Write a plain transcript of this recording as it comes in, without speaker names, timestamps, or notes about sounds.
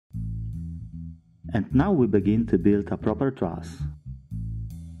And now we begin to build a proper truss.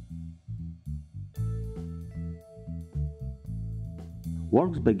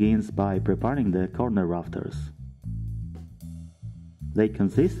 Works begins by preparing the corner rafters. They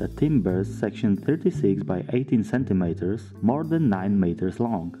consist of timbers section 36 by 18 centimeters, more than 9 meters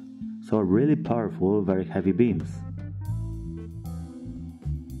long, so really powerful, very heavy beams.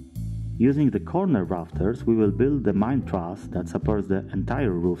 Using the corner rafters, we will build the main truss that supports the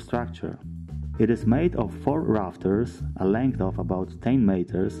entire roof structure. It is made of 4 rafters, a length of about 10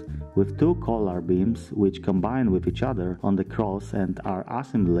 meters, with 2 collar beams which combine with each other on the cross and are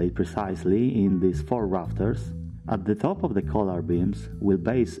assembled precisely in these 4 rafters. At the top of the collar beams will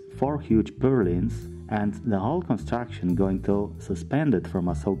base 4 huge purlins and the whole construction going to suspended from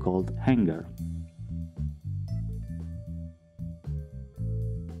a so-called hanger.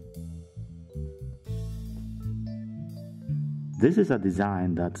 This is a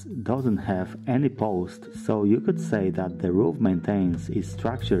design that doesn't have any post, so you could say that the roof maintains its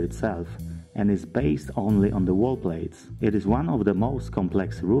structure itself and is based only on the wall plates. It is one of the most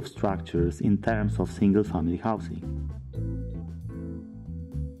complex roof structures in terms of single-family housing.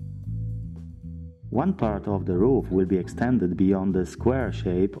 One part of the roof will be extended beyond the square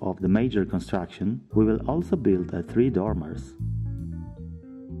shape of the major construction. We will also build 3 dormers.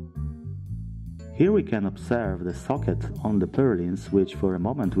 Here we can observe the socket on the purlins, which for a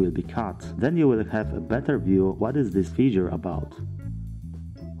moment will be cut. Then you will have a better view what is this figure about.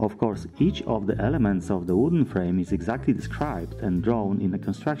 Of course, each of the elements of the wooden frame is exactly described and drawn in a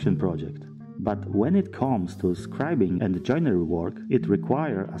construction project. But when it comes to scribing and joinery work, it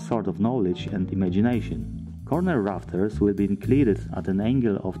requires a sort of knowledge and imagination. Corner rafters will be included at an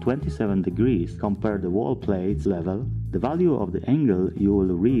angle of 27 degrees compared to the wall plates level. The value of the angle you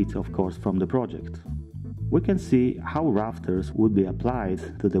will read, of course, from the project. We can see how rafters would be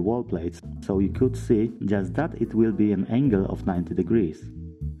applied to the wall plates, so you could see just that it will be an angle of 90 degrees.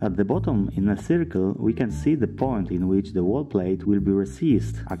 At the bottom, in a circle, we can see the point in which the wall plate will be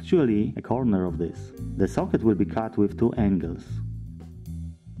recessed, actually a corner of this. The socket will be cut with 2 angles.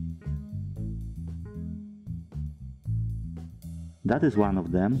 That is one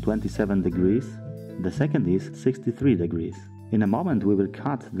of them, 27 degrees. The second is 63 degrees. In a moment we will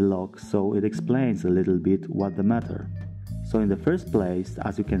cut the log so it explains a little bit what the matter. So in the first place,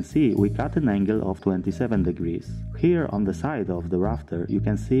 as you can see, we cut an angle of 27 degrees. Here on the side of the rafter you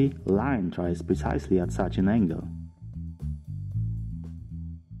can see line traced precisely at such an angle.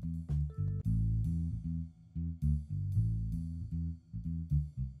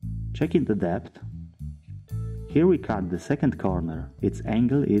 Checking the depth. Here we cut the second corner. Its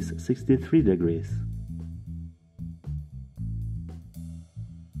angle is 63 degrees.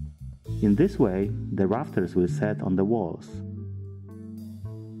 In this way, the rafters will set on the walls.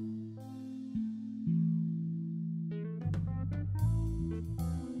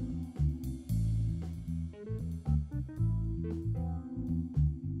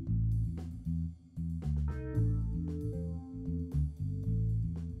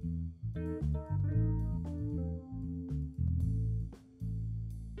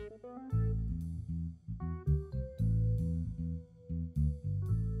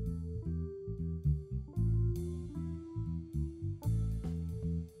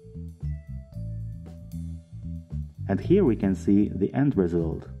 And here we can see the end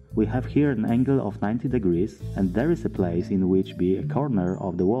result. We have here an angle of 90 degrees and there is a place in which be a corner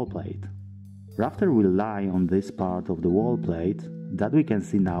of the wall plate. Rafter will lie on this part of the wall plate that we can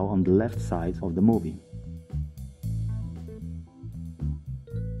see now on the left side of the movie.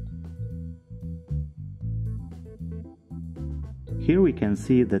 Here we can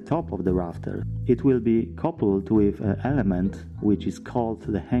see the top of the rafter. It will be coupled with an element which is called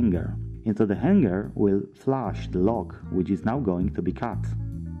the hanger. Into the hanger will flash the log, which is now going to be cut.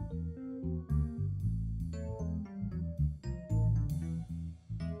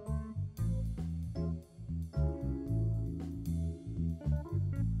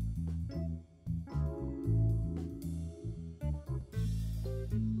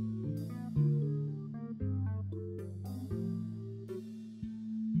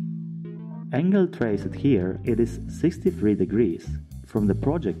 Angle traced here, it is 63 degrees. From the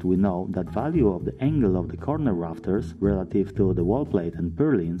project we know that value of the angle of the corner rafters relative to the wall plate and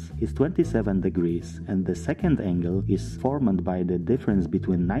purlins is 27 degrees and the second angle is formed by the difference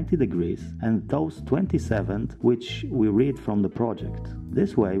between 90 degrees and those 27 which we read from the project.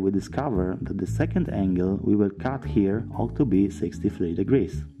 This way we discover that the second angle we will cut here ought to be 63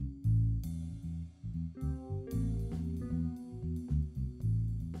 degrees.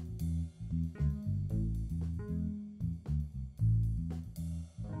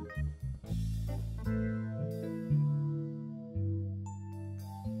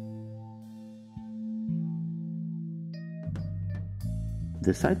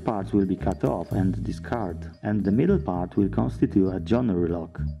 The side parts will be cut off and discarded, and the middle part will constitute a joinery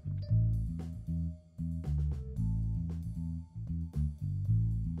lock.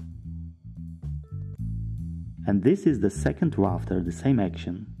 And this is the second rafter, the same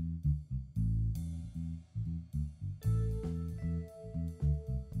action.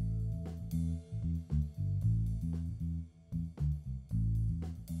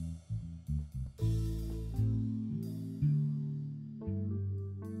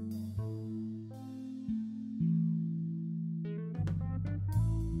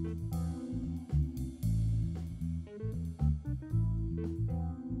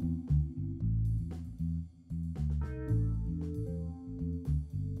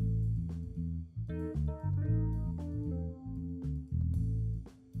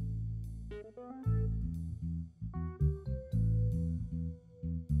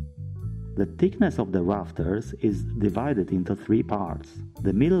 The thickness of the rafters is divided into 3 parts.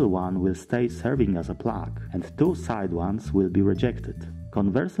 The middle one will stay serving as a plug, and 2 side ones will be rejected.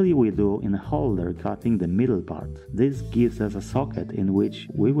 Conversely, we do in a holder cutting the middle part. This gives us a socket in which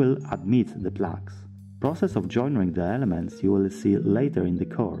we will admit the plugs. Process of joining the elements you will see later in the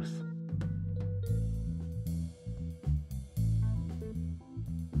course.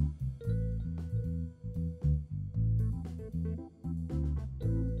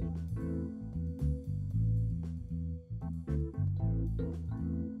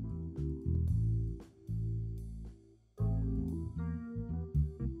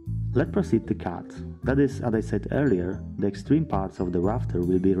 Let's proceed to cut. That is, as I said earlier, the extreme parts of the rafter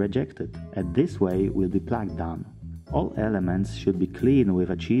will be rejected, and this way will be plugged down. All elements should be cleaned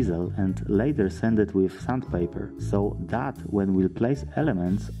with a chisel and later sanded with sandpaper, so that when we'll place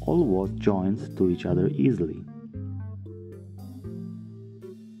elements, all wall joints to each other easily.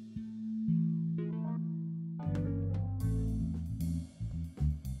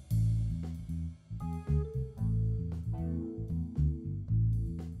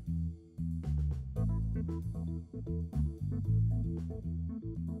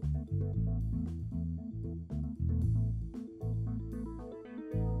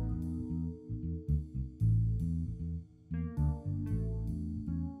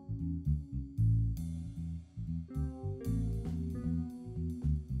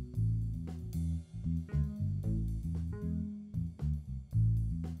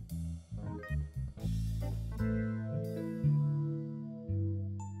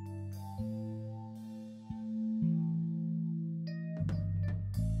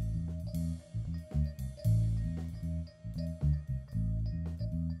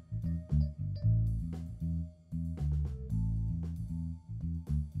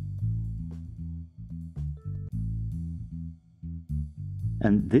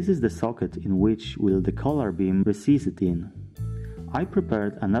 And this is the socket in which will the color beam recessed in. I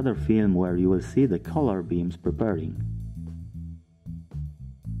prepared another film where you will see the color beams preparing.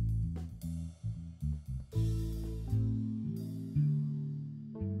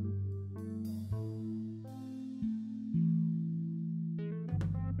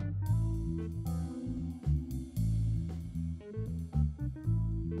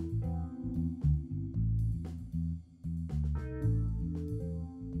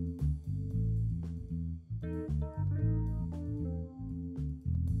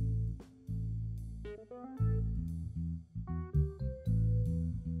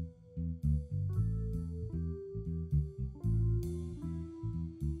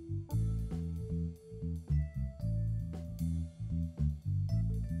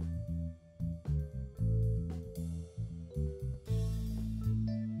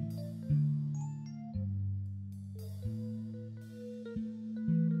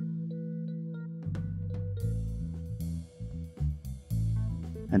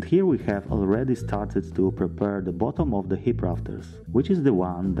 And here we have already started to prepare the bottom of the hip rafters, which is the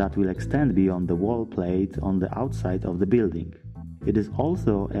one that will extend beyond the wall plate on the outside of the building. It is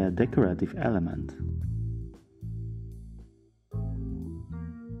also a decorative element.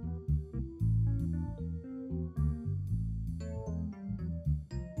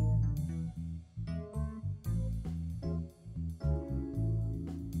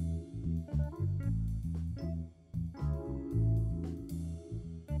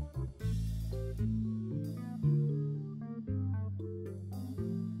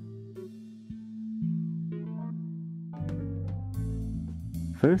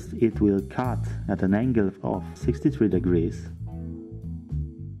 First, it will cut at an angle of 63 degrees.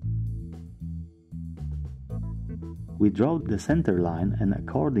 We draw the center line, and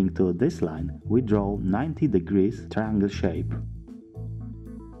according to this line, we draw 90 degrees triangle shape.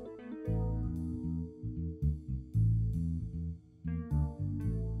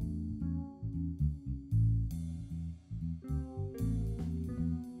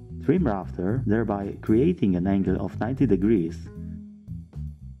 trim rafter, thereby creating an angle of 90 degrees.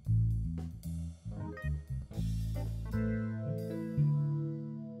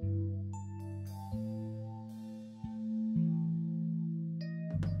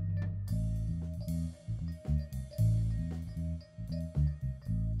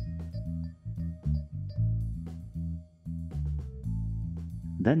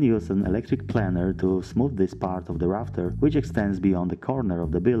 Then use an electric planer to smooth this part of the rafter, which extends beyond the corner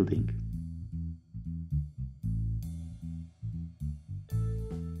of the building.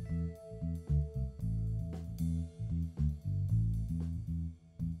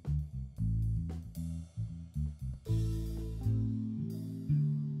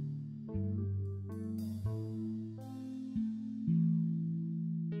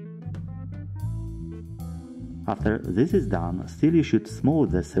 After this is done, still you should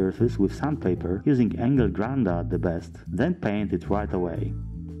smooth the surface with sandpaper using angled granda at the best, then paint it right away.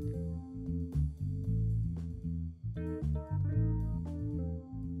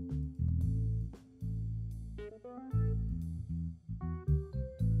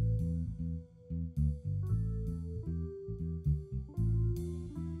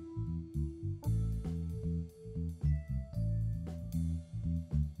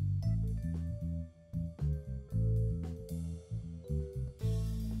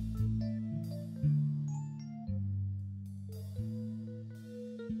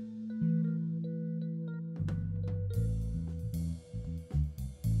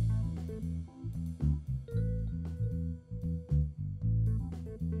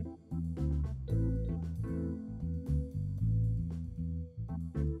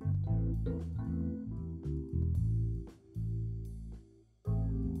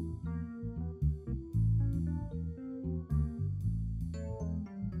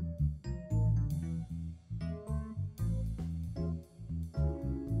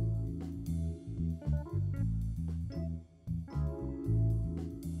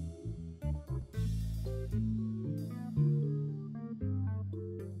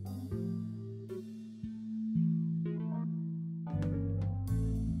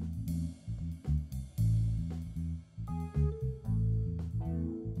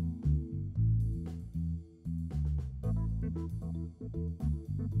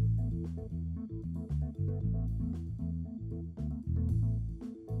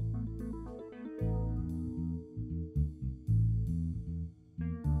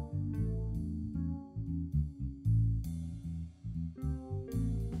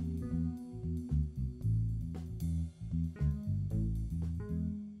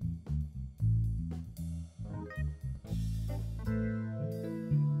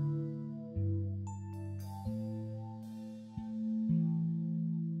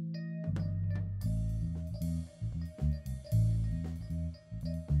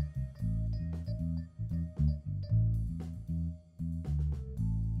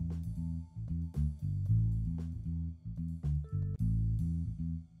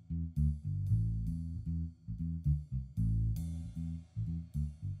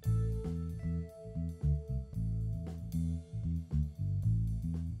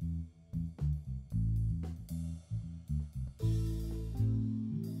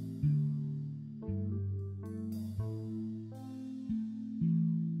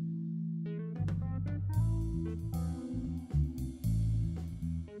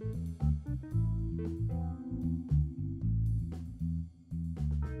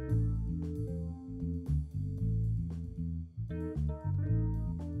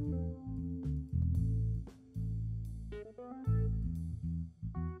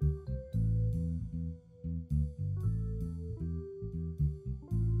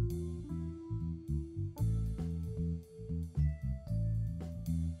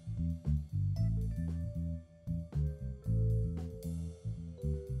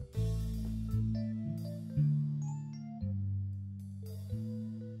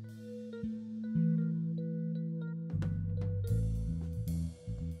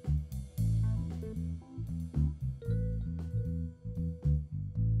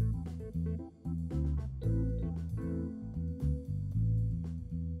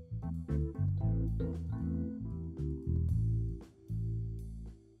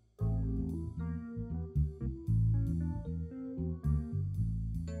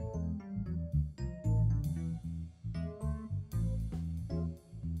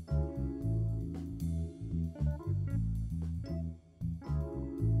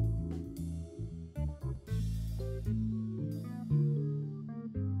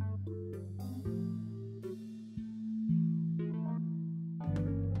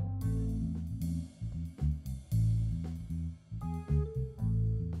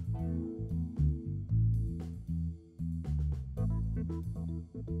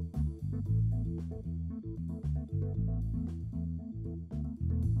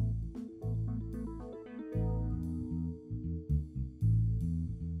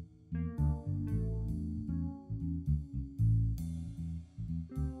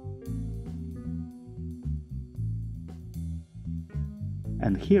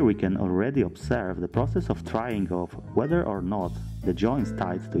 And here we can already observe the process of trying of whether or not the joints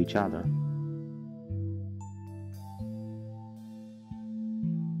tied to each other.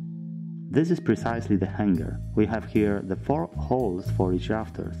 This is precisely the hanger. We have here the 4 holes for each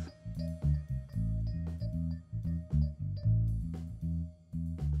rafters.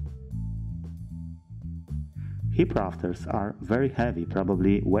 Hip rafters are very heavy,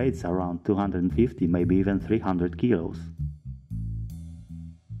 probably weights around 250, maybe even 300 kilos.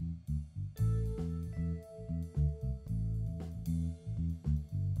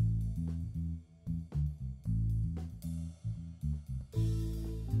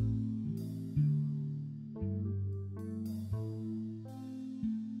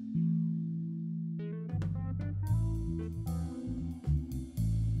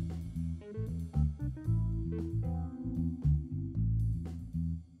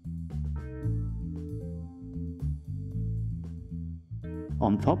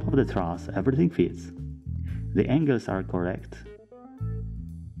 On top of the truss, everything fits. The angles are correct.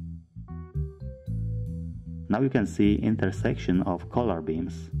 Now you can see intersection of collar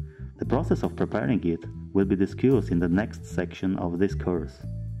beams. The process of preparing it will be discussed in the next section of this course.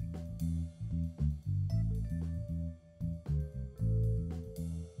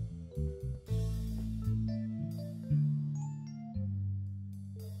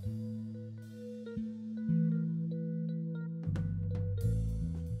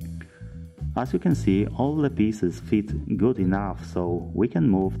 As you can see, all the pieces fit good enough, so we can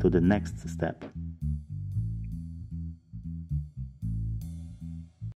move to the next step.